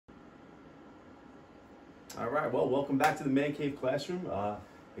All right, well, welcome back to the Man Cave Classroom.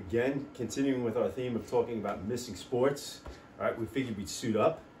 Again, continuing with our theme of talking about missing sports. All right, we figured we'd suit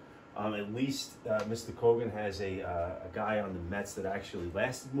up. At least Mr. Kogan has a guy on the Mets that actually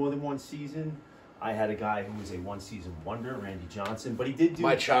lasted more than one season. I had a guy who was a one-season wonder, Randy Johnson, but he did do...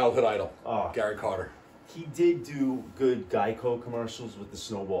 My childhood idol, Gary Carter. He did do good Geico commercials with the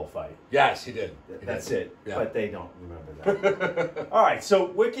snowball fight. Yes, he did. That's it, yeah. But they don't remember that. All right, so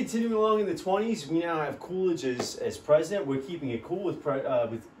we're continuing along in the 20s. We now have Coolidge as president. We're keeping it cool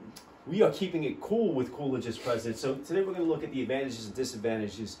we are keeping it cool with Coolidge as president. So today we're going to look at the advantages and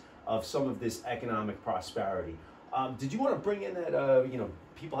disadvantages of some of this economic prosperity. Did you want to bring in that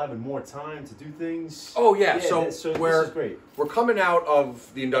people having more time to do things? Oh yeah, so this is great. We're coming out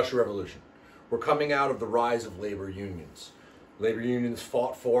of the Industrial Revolution. We're coming out of the rise of labor unions. Labor unions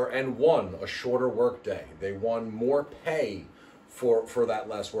fought for and won a shorter work day. They won more pay for that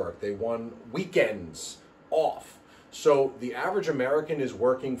less work. They won weekends off. So the average American is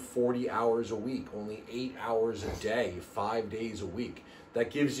working 40 hours a week, only 8 hours a day, 5 days a week. That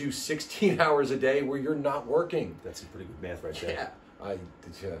gives you 16 hours a day where you're not working. That's a pretty good math right there. Yeah. I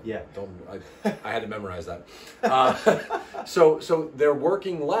had to memorize that. So they're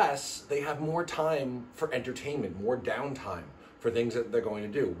working less. They have more time for entertainment, more downtime for things that they're going to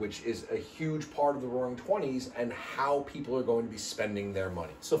do, which is a huge part of the Roaring '20s and how people are going to be spending their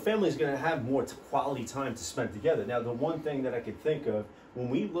money. So families are going to have more quality time to spend together. Now, the one thing that I could think of when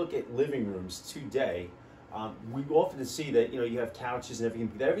we look at living rooms today, we often see that you have couches and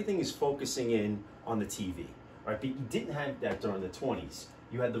everything. But everything is focusing in on the TV. Right, but you didn't have that during the 20s.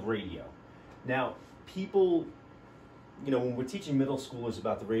 You had the radio. Now, people, when we're teaching middle schoolers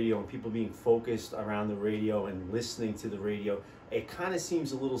about the radio and people being focused around the radio and listening to the radio, it kind of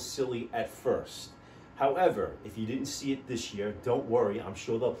seems a little silly at first. However, if you didn't see it this year, don't worry. I'm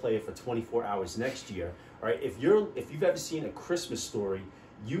sure they'll play it for 24 hours next year. All right, if you've ever seen A Christmas Story,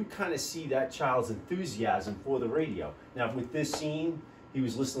 you kind of see that child's enthusiasm for the radio. Now, with this scene, he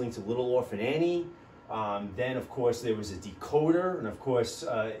was listening to Little Orphan Annie. Then, of course, there was a decoder, and of course,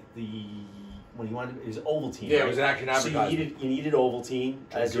 it was Ovaltine. Yeah, right? It was an action advertising. So you needed Ovaltine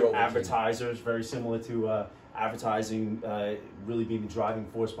as your advertisers, very similar to advertising really being the driving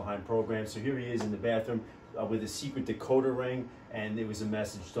force behind programs. So here he is in the bathroom with a secret decoder ring, and there was a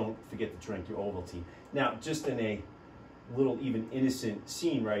message: don't forget to drink your Ovaltine. Now, just in a little even innocent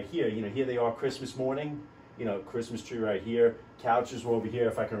scene right here, here they are Christmas morning. Christmas tree right here. Couches were over here,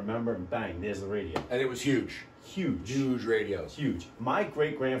 if I can remember, and bang, there's the radio. And it was huge. Huge radios. Huge. My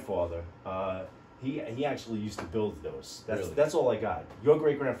great-grandfather, he actually used to build those. Really? That's all I got. Your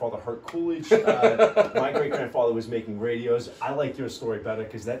great-grandfather, Hurt Coolidge. My great-grandfather was making radios. I like your story better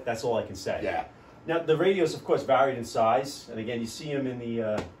because that's all I can say. Yeah. Now, the radios, of course, varied in size. And again, you see them in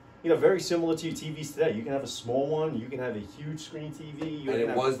the... very similar to your TVs today. You can have a small one. You can have a huge screen TV. And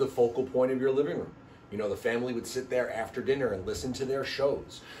it was the focal point of your living room. The family would sit there after dinner and listen to their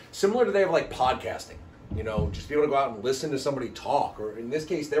shows. Similar to they have like podcasting. Just be able to go out and listen to somebody talk. Or in this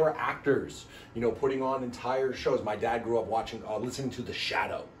case, they were actors, putting on entire shows. My dad grew up listening to The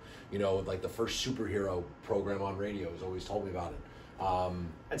Shadow. Like the first superhero program on radio. He's always told me about it.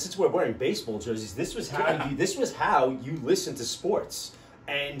 And since we're wearing baseball jerseys, this was how you listened to sports.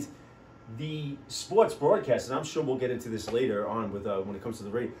 And the sports broadcast, and I'm sure we'll get into this later on with when it comes to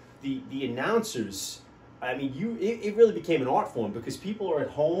the radio. The announcers, it really became an art form because people are at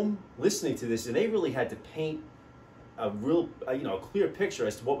home listening to this, and they really had to paint a real, a clear picture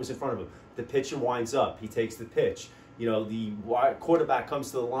as to what was in front of them. The pitcher winds up, he takes the pitch. The quarterback comes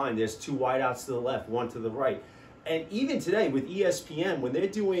to the line. There's two wideouts to the left, one to the right. And even today with ESPN, when they're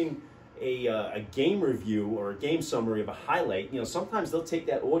doing a game review or a game summary of a highlight, sometimes they'll take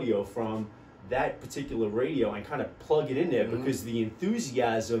that audio from that particular radio and kind of plug it in there because the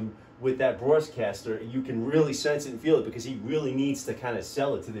enthusiasm with that broadcaster, you can really sense it and feel it because he really needs to kind of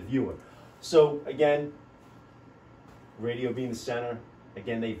sell it to the viewer. So again, radio being the center,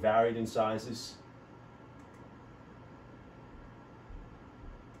 again, they varied in sizes.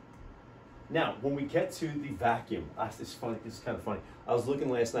 Now, when we get to the vacuum, this is kind of funny. I was looking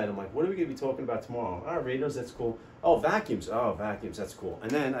last night, I'm like, what are we going to be talking about tomorrow? Radios, that's cool. Oh, vacuums, that's cool.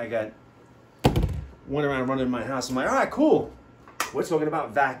 And then I went around running in my house. I'm like, all right, cool. We're talking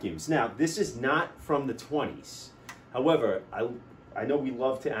about vacuums. Now, this is not from the 20s. However, I know we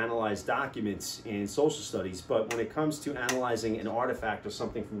love to analyze documents in social studies, but when it comes to analyzing an artifact or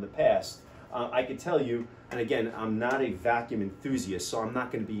something from the past, I can tell you, and again, I'm not a vacuum enthusiast, so I'm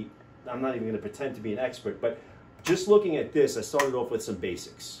not even going to pretend to be an expert, but just looking at this, I started off with some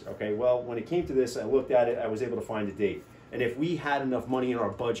basics. Okay, well, when it came to this, I looked at it, I was able to find a date. And if we had enough money in our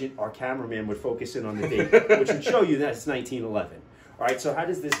budget, our cameraman would focus in on the date, which would show you that it's 1911. All right, so how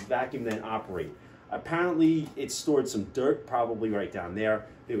does this vacuum then operate? Apparently, it stored some dirt, probably right down there.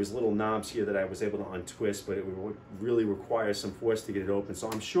 There was little knobs here that I was able to untwist, but it would really require some force to get it open. So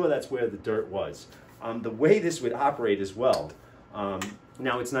I'm sure that's where the dirt was. The way this would operate as well,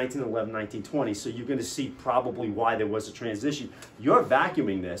 now it's 1911, 1920, so you're going to see probably why there was a transition. You're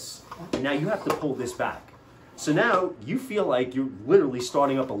vacuuming this, and now you have to pull this back. So now you feel like you're literally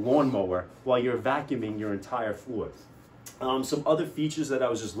starting up a lawnmower while you're vacuuming your entire floor. Some other features that I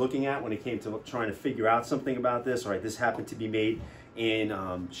was just looking at when it came to trying to figure out something about this. All right, this happened to be made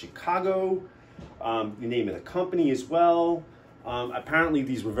in Chicago, the name of the company as well. Apparently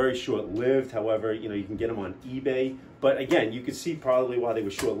these were very short-lived. However, you know, you can get them on eBay. But again, you can see probably why they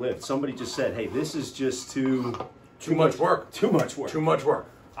were short-lived. Somebody just said, hey, this is just too much work. Too much work. Too much work.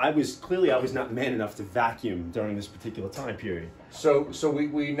 I was not man enough to vacuum during this particular time period. So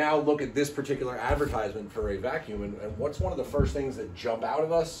we now look at this particular advertisement for a vacuum, and what's one of the first things that jump out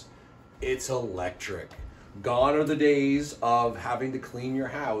at us? It's electric. Gone are the days of having to clean your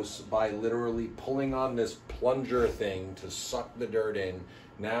house by literally pulling on this plunger thing to suck the dirt in.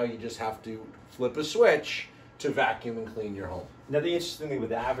 Now you just have to flip a switch to vacuum and clean your home. Now the interesting thing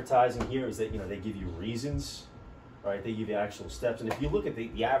with the advertising here is that, you know, they give you reasons. Right, they give you actual steps, and if you look at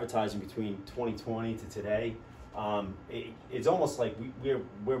the advertising between 2020 to today, it's almost like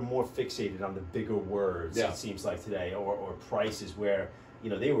we're more fixated on the bigger words. Yeah. It seems like today, or prices, where,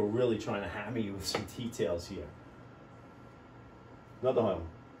 you know, they were really trying to hammer you with some details here. Another home,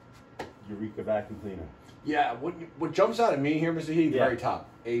 Eureka vacuum cleaner. Yeah, what jumps out at me here, Mr. Heeg, very top,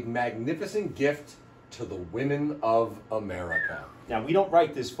 a magnificent gift to the women of America. Now, we don't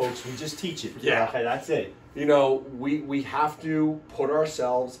write this, folks. We just teach it. Yeah. Okay, that's it. You know, we have to put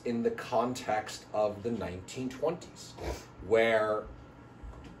ourselves in the context of the 1920s, where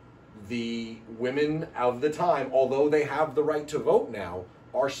the women of the time, although they have the right to vote now,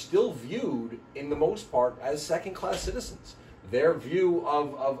 are still viewed, in the most part, as second-class citizens. Their view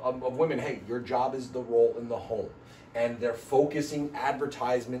of women, hey, your job is the role in the home. And they're focusing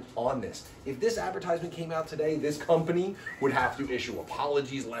advertisement on this. If this advertisement came out today, this company would have to issue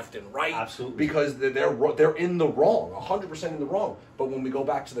apologies left and right. Absolutely. Because they're in the wrong, 100% in the wrong. But when we go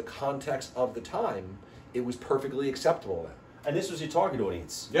back to the context of the time, it was perfectly acceptable then. And this was your target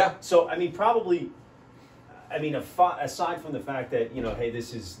audience. Yeah. So, I mean, probably, I mean, aside from the fact that, you know, hey,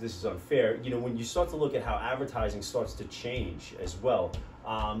 this is unfair, you know, when you start to look at how advertising starts to change as well,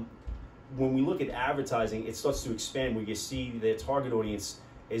 when we look at advertising, it starts to expand where you see the target audience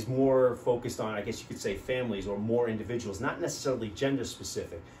is more focused on, I guess you could say, families or more individuals, not necessarily gender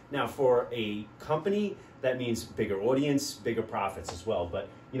specific. Now, for a company, that means bigger audience, bigger profits as well. But,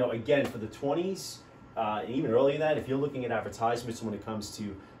 you know, again, for the 20s, and even earlier than that, if you're looking at advertisements when it comes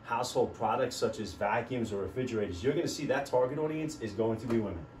to household products such as vacuums or refrigerators, you're going to see that target audience is going to be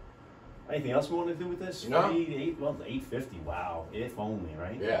women. Anything else we want to do with this? No. Well, $8.50. Wow, if only,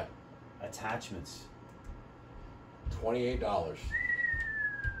 right? Yeah. Attachments. $28.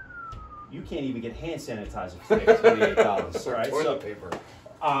 You can't even get hand sanitizer today. $28. Or right? toilet paper.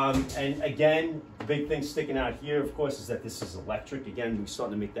 And again, the big thing sticking out here, of course, is that this is electric. Again, we're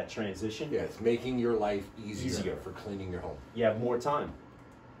starting to make that transition. Yeah, it's making your life easier for cleaning your home. You have more time.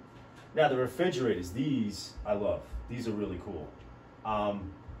 Now, the refrigerators, these I love. These are really cool.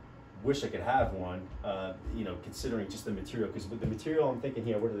 Wish I could have one, you know, considering just the material. Because with the material I'm thinking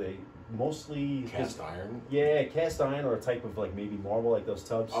here, what are they? Mostly cast iron. Yeah, cast iron, or a type of like maybe marble, like those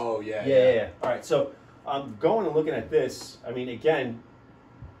tubs. Oh yeah. Yeah. All right, so going and looking at this, I mean, again,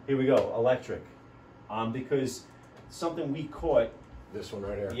 here we go, electric, because something we caught. This one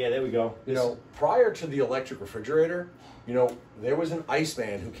right here. Yeah, there we go. You know, prior to the electric refrigerator, you know, there was an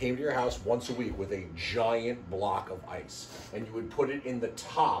iceman who came to your house once a week with a giant block of ice, and you would put it in the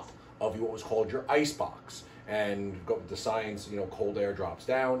top of what was called your ice box. And go with the science, you know, cold air drops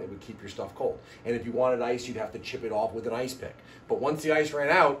down, it would keep your stuff cold. And if you wanted ice, you'd have to chip it off with an ice pick. But once the ice ran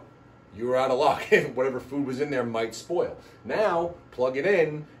out, you were out of luck. Whatever food was in there might spoil. Now, plug it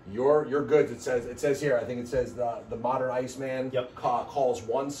in, you're good. It says here, I think it says the modern Iceman calls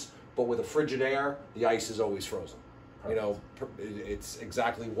once, but with a Frigidaire, the ice is always frozen. You know, it's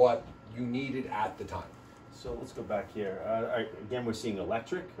exactly what you needed at the time. So let's go back here. Again, we're seeing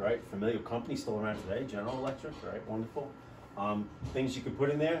electric, right? Familiar company still around today, General Electric, right? Wonderful. Things you could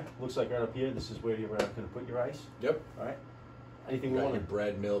put in there. Looks like right up here, this is where you're going to put your ice. Yep. All right. Anything we got want? Your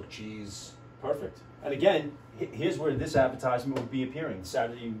bread, milk, cheese. Perfect. And again, here's where this advertisement would be appearing,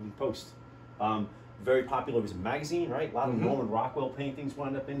 Saturday Evening Post. Very popular. It was a magazine, right? A lot of Norman Rockwell paintings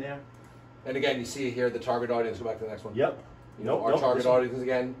wound up in there. And again, you see here the target audience. Go back to the next one. Yep. You know, our target audience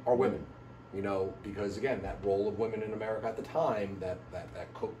again are women. You know, because again, that role of women in America at the time, that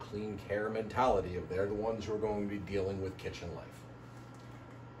cook, clean, care mentality of they're the ones who are going to be dealing with kitchen life.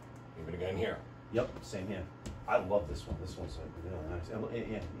 Even again here. Yep, same here. I love this one. This one's really nice.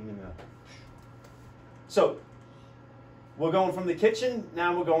 Yeah, even so we're going from the kitchen,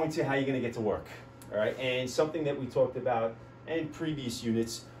 now we're going to how you're going to get to work. All right, and something that we talked about in previous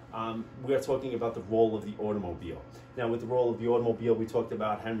units, we're talking about the role of the automobile. Now, with the role of the automobile, we talked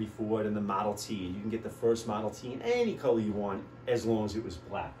about Henry Ford and the Model T, and you can get the first Model T in any color you want as long as it was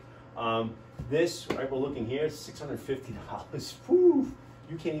black. This, right, we're looking here, $650. Whew,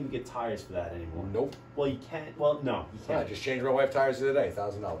 you can't even get tires for that anymore. Nope. Well, you can't. Well, no, you can't. I just changed my wife's tires the other day,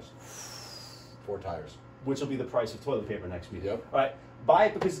 $1,000. 4 tires. Which will be the price of toilet paper next week. Yep. All right, buy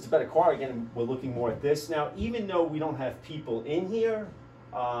it because it's a better car. Again, we're looking more at this. Now, even though we don't have people in here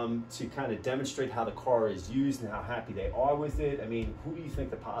to kind of demonstrate how the car is used and how happy they are with it, I mean, who do you think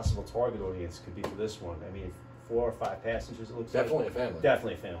the possible target audience could be for this one? I mean, 4 or 5 passengers, it looks Definitely like. a family.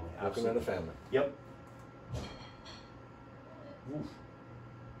 Definitely a family, Looking at a family. Yep. Oof.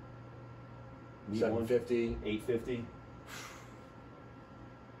 750. 850.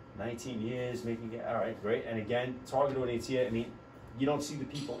 19 years, making it, all right, great. And again, target audience here, I mean, you don't see the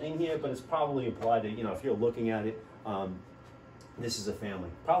people in here, but it's probably implied that, you know, if you're looking at it, this is a family.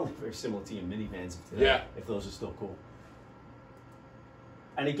 Probably very similar to your minivans of today, Yeah. if those are still cool.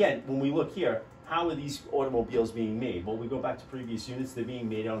 And again, when we look here, how are these automobiles being made? Well, we go back to previous units, they're being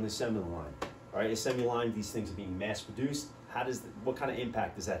made on the assembly line. All right, assembly line, these things are being mass produced. What kind of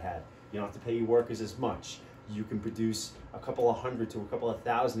impact does that have? You don't have to pay your workers as much. You can produce a couple of hundred to a couple of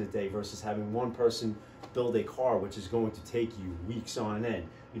thousand a day versus having one person build a car, which is going to take you weeks on end.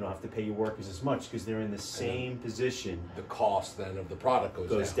 You don't have to pay your workers as much because they're in the same position. The cost then of the product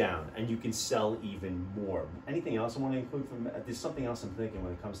goes down, and you can sell even more. Anything else I want to include from? There's something else I'm thinking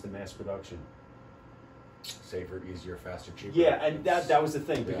when it comes to mass production. Safer, easier, faster, cheaper. Yeah, and that was the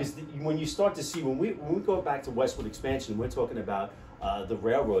thing, because when you start to see, when we go back to westward expansion, we're talking about the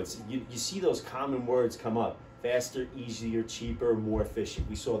railroads, you see those common words come up: faster, easier, cheaper, more efficient.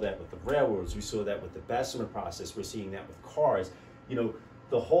 We saw that with the railroads, we saw that with the Bessemer process, we're seeing that with cars. You know,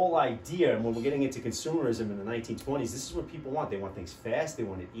 the whole idea, and when we're getting into consumerism in the 1920s, this is what people want. They want things fast, they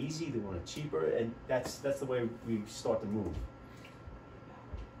want it easy, they want it cheaper, and that's the way we start to move.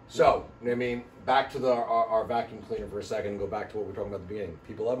 So, I mean, back to our vacuum cleaner for a second, go back to what we were talking about at the beginning.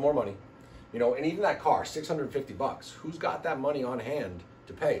 People have more money, you know, and even that car, $650. Who's got that money on hand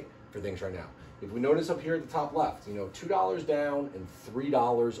to pay for things right now? If we notice up here at the top left, you know, $2 down and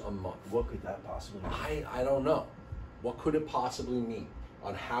 $3 a month. What could that possibly mean? I don't know. What could it possibly mean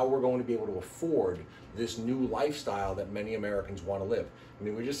on how we're going to be able to afford this new lifestyle that many Americans want to live? I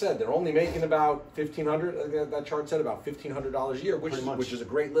mean, we just said they're only making about $1,500. That chart said about $1,500 a year, which is a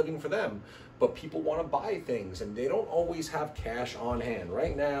great living for them. But people want to buy things, and they don't always have cash on hand.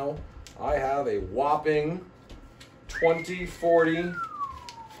 Right now, I have a whopping 20, 40.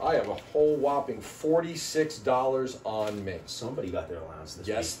 I have a whole whopping $46 on me. Somebody got their allowance this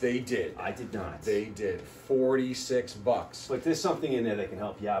week. Yes, they did. I did not. They did. $46. But there's something in there that can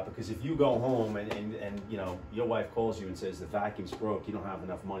help you out, because if you go home and you know, your wife calls you and says the vacuum's broke, you don't have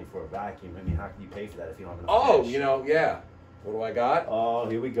enough money for a vacuum. I mean, how can you pay for that if you don't have enough cash? You know, yeah. What do I got? Oh,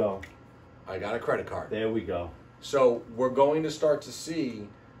 here we go. I got a credit card. There we go. So we're going to start to see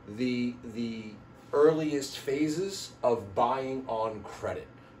the earliest phases of buying on credit,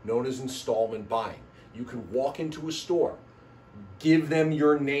 known as installment buying. You can walk into a store, give them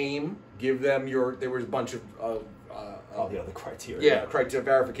your name, give them there was a bunch of the other criteria. Yeah, criteria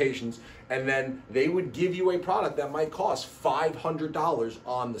verifications, and then they would give you a product that might cost $500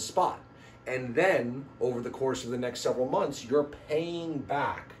 on the spot. And then over the course of the next several months, you're paying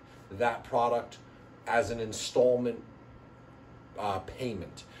back that product as an installment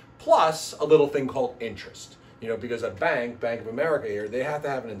payment, plus a little thing called interest. You know, because a Bank of America here, they have to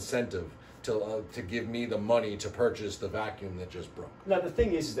have an incentive to give me the money to purchase the vacuum that just broke. Now, the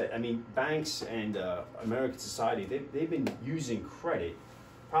thing is that, I mean, banks and American society, they've been using credit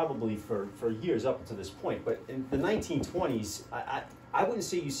probably for years up until this point. But in the 1920s, I wouldn't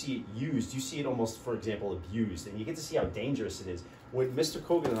say you see it used. You see it almost, for example, abused. And you get to see how dangerous it is. When Mr.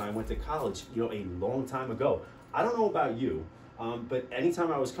 Kogan and I went to college, you know, a long time ago, I don't know about you, but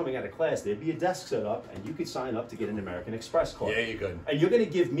anytime I was coming out of class, there'd be a desk set up, and you could sign up to get an American Express card. Yeah, you could. And you're going to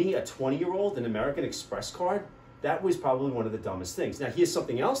give me, a 20-year-old, an American Express card? That was probably one of the dumbest things. Now, here's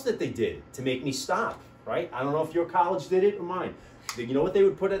something else that they did to make me stop, right? I don't know if your college did it or mine. You know what they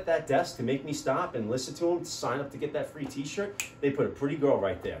would put at that desk to make me stop and listen to them, to sign up to get that free T-shirt? They put a pretty girl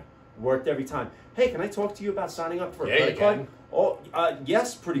right there. Worked every time. Hey, can I talk to you about signing up for a Yeah, credit you card? can. Oh,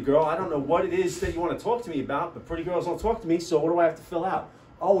 yes, pretty girl. I don't know what it is that you want to talk to me about, but pretty girls don't talk to me, so what do I have to fill out?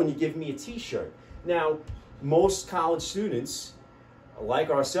 Oh, and you give me a t-shirt. Now, most college students, like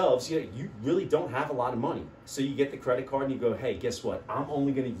ourselves, you really don't have a lot of money. So you get the credit card and you go, hey, guess what? I'm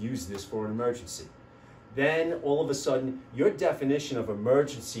only going to use this for an emergency. Then all of a sudden, your definition of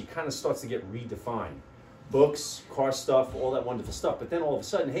emergency kind of starts to get redefined. Books, car stuff, all that wonderful stuff. But then all of a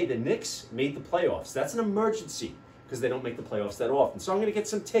sudden, hey, the Knicks made the playoffs. That's an emergency because they don't make the playoffs that often. So I'm going to get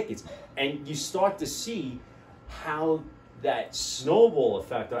some tickets. And you start to see how that snowball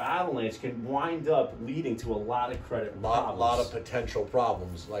effect or avalanche can wind up leading to a lot of credit problems. A lot of potential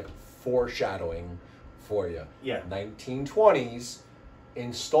problems, like foreshadowing for you. Yeah. 1920s,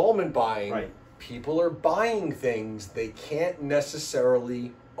 installment buying. Right. People are buying things they can't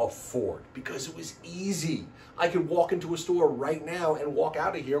necessarily afford because it was easy. I could walk into a store right now and walk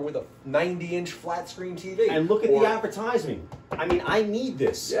out of here with a 90-inch flat screen TV. And look at the advertising. I mean, I need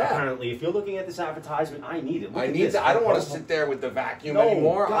this. Yeah. Apparently, if you're looking at this advertisement, I need it. Look I at need this. that. I don't want to sit there with the vacuum No,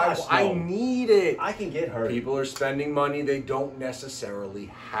 anymore. gosh, I no. need it. I can get hurt. People are spending money they don't necessarily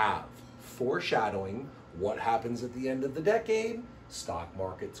have. Foreshadowing what happens at the end of the decade. Stock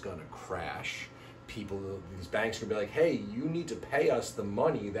market's gonna crash. These banks are gonna be like, hey, you need to pay us the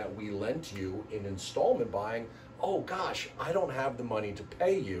money that we lent you in installment buying. Oh gosh, I don't have the money to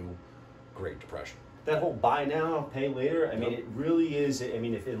pay you. Great Depression. That whole buy now, pay later, I mean, Yep. it really is, I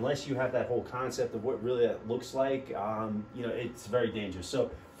mean, unless you have that whole concept of what really that looks like, it's very dangerous.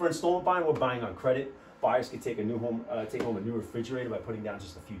 So for installment buying, we're buying on credit. Buyers can take home a new refrigerator by putting down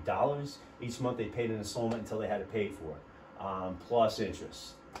just a few dollars. Each month they paid an installment until they had it paid for, plus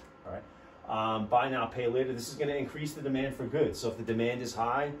interest. All right. Buy now, pay later. This is going to increase the demand for goods. So if the demand is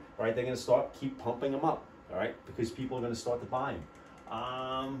high, right, they're going to keep pumping them up, all right, because people are going to start to buy them.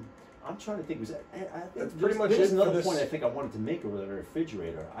 I'm trying to think. That's pretty much there's it another for this. point I think I wanted to make over the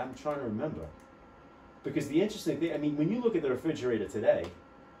refrigerator. I'm trying to remember, because the interesting thing, I mean, when you look at the refrigerator today,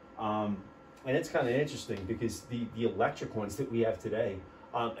 and it's kind of interesting because the electric ones that we have today,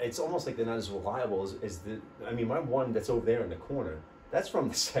 it's almost like they're not as reliable as my one that's over there in the corner. That's from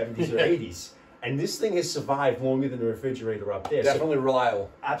the 70s or 80s. And this thing has survived longer than the refrigerator up there. Definitely reliable.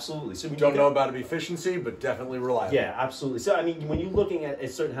 Absolutely. So Don't know about efficiency, but definitely reliable. Yeah, absolutely. So, I mean, when you're looking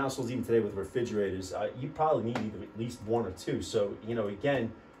at certain households, even today with refrigerators, you probably need either at least one or two. So,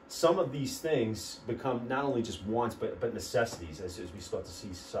 again, some of these things become not only just wants, but necessities as we start to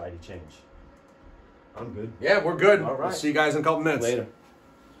see society change. I'm good. Yeah, we're good. All right. We'll see you guys in a couple minutes. Later.